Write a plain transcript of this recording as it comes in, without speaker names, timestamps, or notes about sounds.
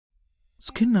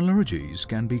Skin allergies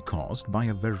can be caused by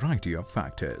a variety of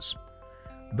factors.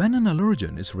 When an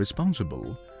allergen is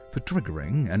responsible for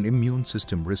triggering an immune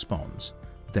system response,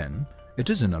 then it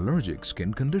is an allergic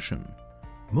skin condition.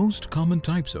 Most common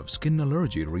types of skin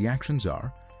allergy reactions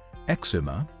are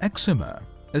eczema. Eczema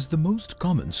is the most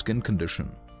common skin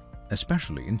condition,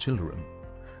 especially in children.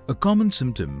 A common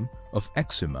symptom of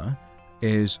eczema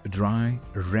is dry,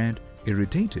 red,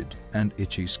 irritated and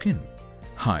itchy skin.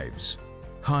 Hives.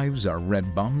 Hives are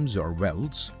red bumps or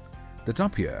welts that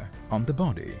appear on the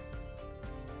body.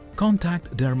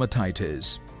 Contact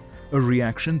dermatitis, a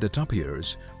reaction that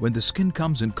appears when the skin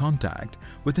comes in contact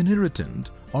with an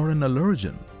irritant or an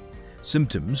allergen.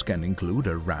 Symptoms can include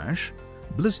a rash,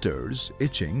 blisters,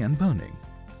 itching and burning.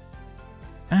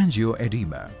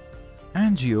 Angioedema.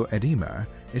 Angioedema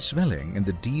is swelling in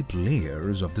the deep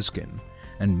layers of the skin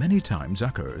and many times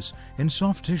occurs in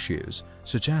soft tissues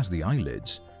such as the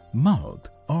eyelids, mouth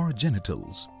or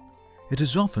genitals. It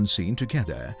is often seen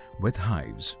together with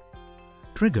hives.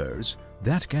 Triggers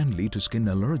that can lead to skin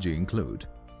allergy include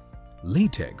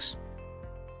latex,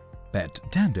 pet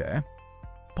dander,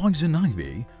 poison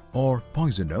ivy or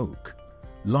poison oak,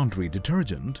 laundry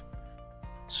detergent,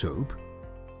 soap,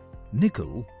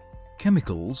 nickel,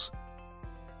 chemicals,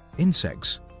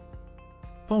 insects,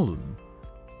 pollen,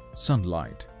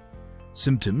 sunlight.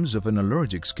 Symptoms of an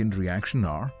allergic skin reaction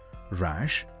are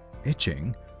rash,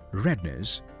 itching,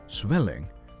 redness, swelling,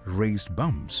 raised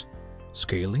bumps,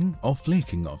 scaling or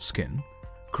flaking of skin,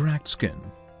 cracked skin.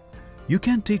 You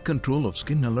can take control of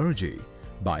skin allergy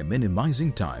by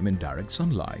minimizing time in direct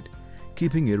sunlight,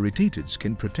 keeping irritated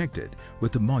skin protected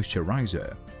with a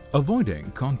moisturizer,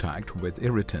 avoiding contact with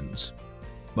irritants,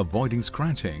 avoiding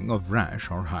scratching of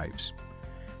rash or hives.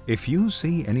 If you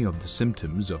see any of the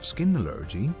symptoms of skin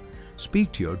allergy,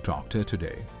 speak to your doctor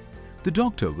today. The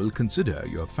doctor will consider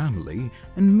your family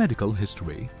and medical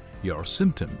history, your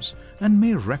symptoms, and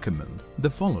may recommend the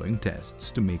following tests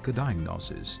to make a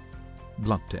diagnosis.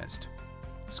 Blood test,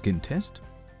 skin test,